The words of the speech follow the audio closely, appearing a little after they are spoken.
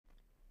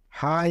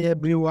Hi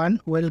everyone,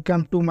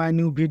 welcome to my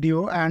new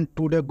video, and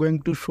today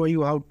going to show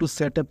you how to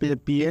set up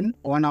APN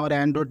on our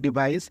Android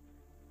device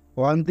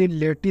on the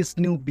latest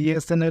new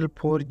BSNL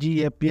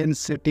 4G APN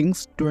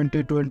settings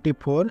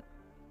 2024,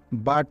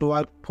 but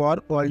work for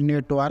all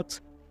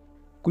networks.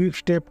 Quick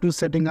step to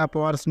setting up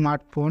our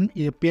smartphone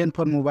APN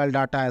for mobile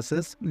data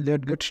access.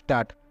 Let's get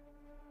started.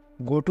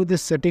 Go to the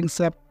settings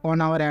app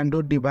on our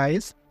Android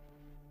device.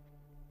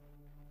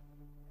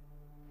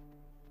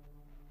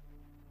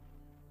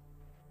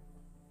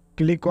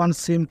 Click on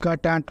SIM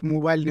card and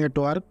mobile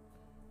network.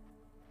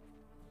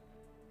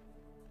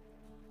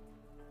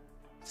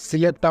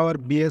 Select our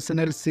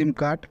BSNL SIM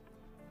card.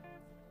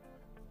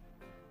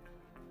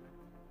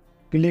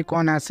 Click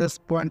on access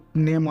point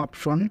name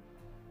option.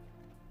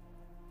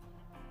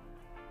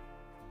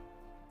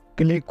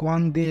 Click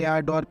on the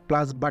add or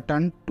plus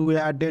button to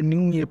add a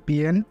new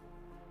APN.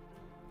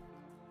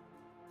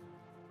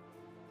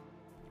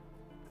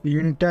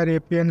 Enter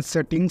APN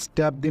settings,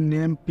 tap the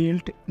name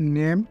field,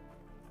 name.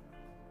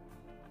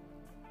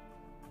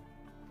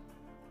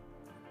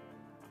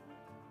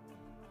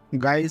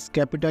 Guys,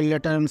 capital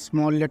letter and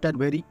small letter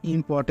very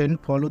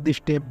important. Follow the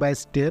step by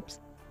steps.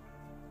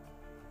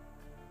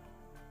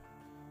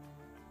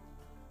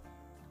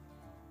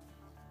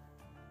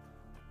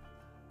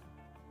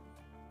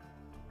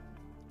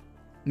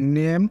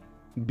 Name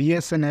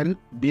BSNL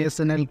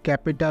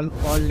capital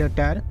all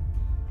letter,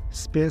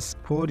 space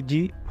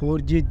 4G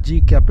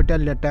G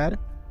capital letter,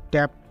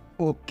 tap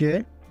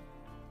OK.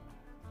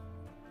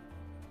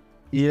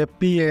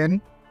 APN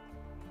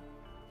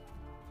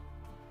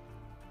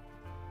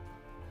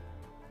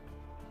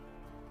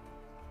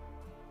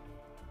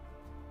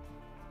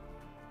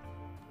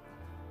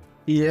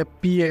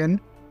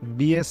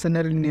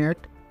BSNL net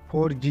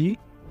 4G,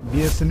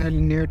 BSNL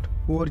net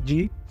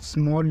 4G,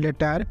 small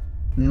letter,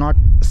 not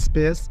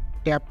space,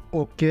 tap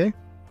OK.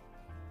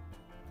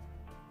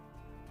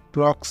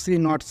 Proxy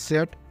not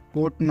set,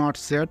 port not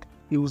set,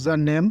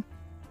 username.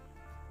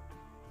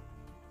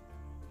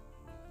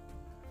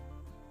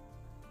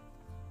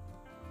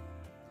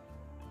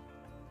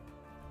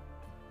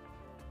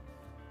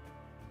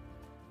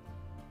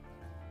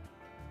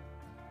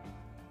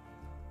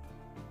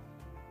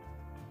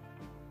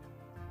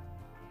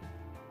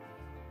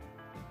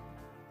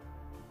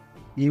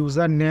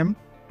 Username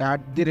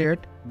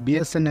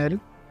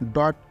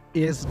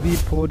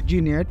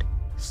 @bsnl.sb4gnet,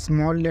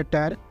 small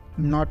letter,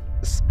 not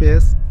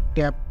space,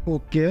 tap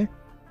OK.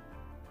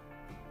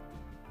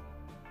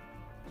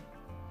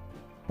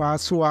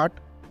 Password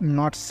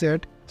not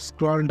set,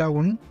 scroll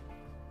down.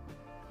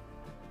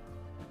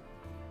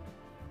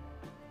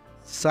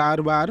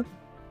 Server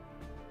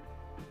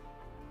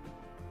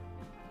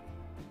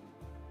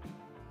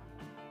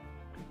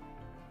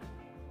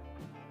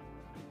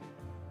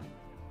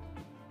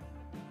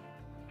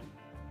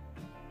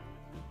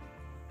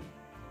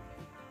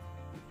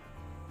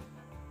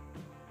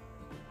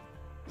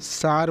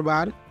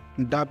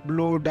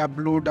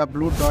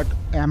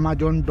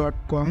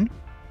www.amazon.com,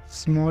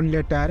 small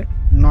letter,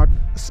 not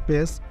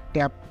space,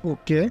 tap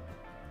OK.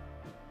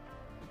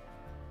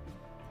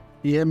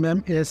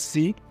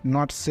 MMSC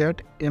not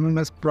set,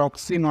 MMS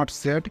proxy not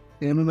set,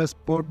 MMS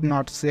port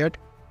not set,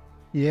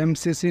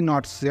 MCC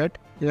not set,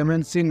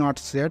 MNC not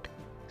set,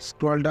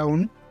 scroll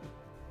down.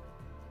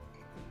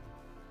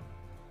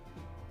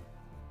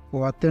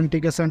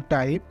 Authentication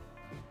type,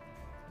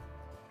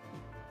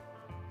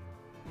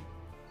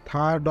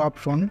 third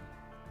option,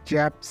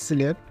 tap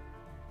select.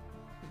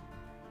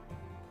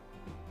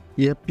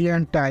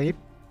 APN type,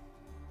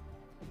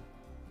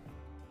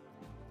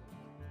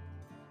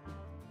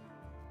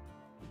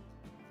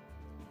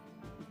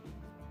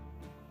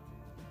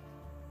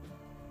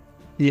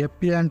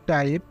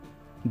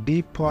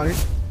 default,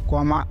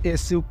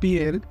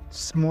 SUPL,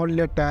 small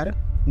letter,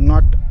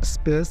 not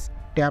space,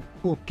 tap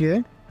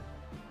OK.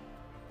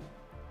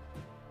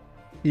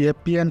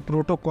 APN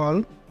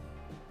protocol,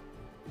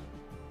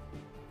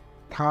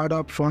 third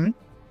option,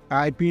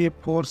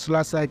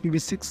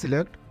 IPv4/IPv6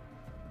 select.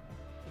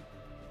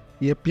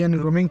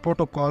 APN roaming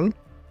protocol,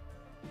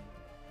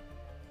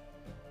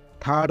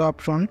 third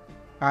option,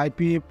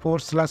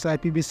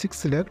 IPv4/IPv6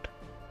 select.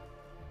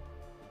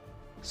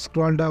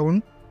 Scroll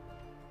down.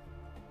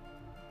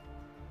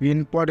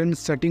 Important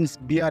settings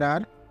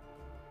BRR,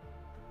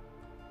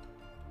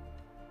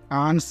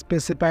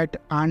 unspecified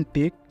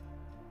untick.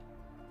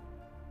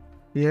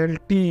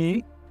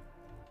 LTE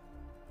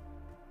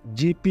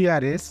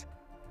GPRS,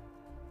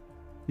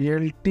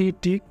 LTE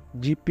tick,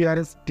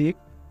 GPRS tick,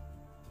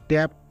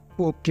 tap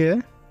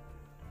OK.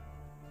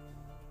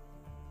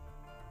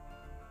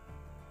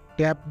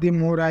 Tap the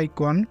more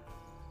icon,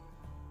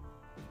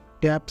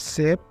 tap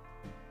save.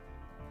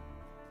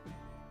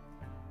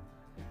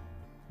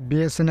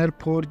 BSNL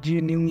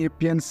 4G new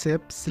APN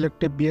save,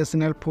 select a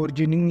BSNL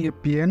 4G new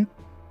APN.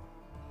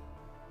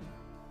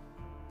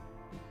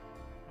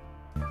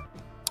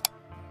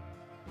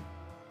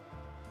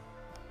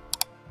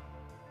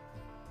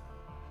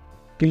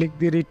 Click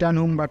the return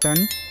home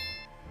button.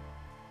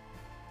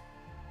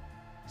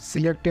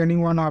 Select any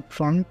one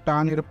option,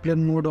 turn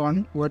airplane mode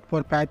on, wait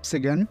for 5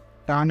 seconds,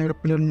 turn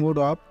airplane mode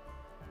off.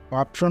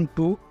 Option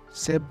 2,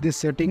 save this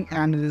setting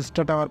and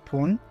restart our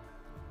phone.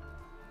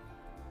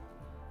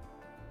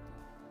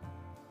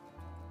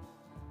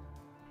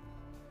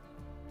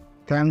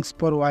 Thanks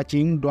for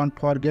watching. Don't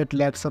forget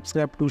like,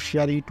 subscribe to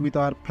share it with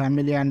our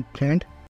family and friend.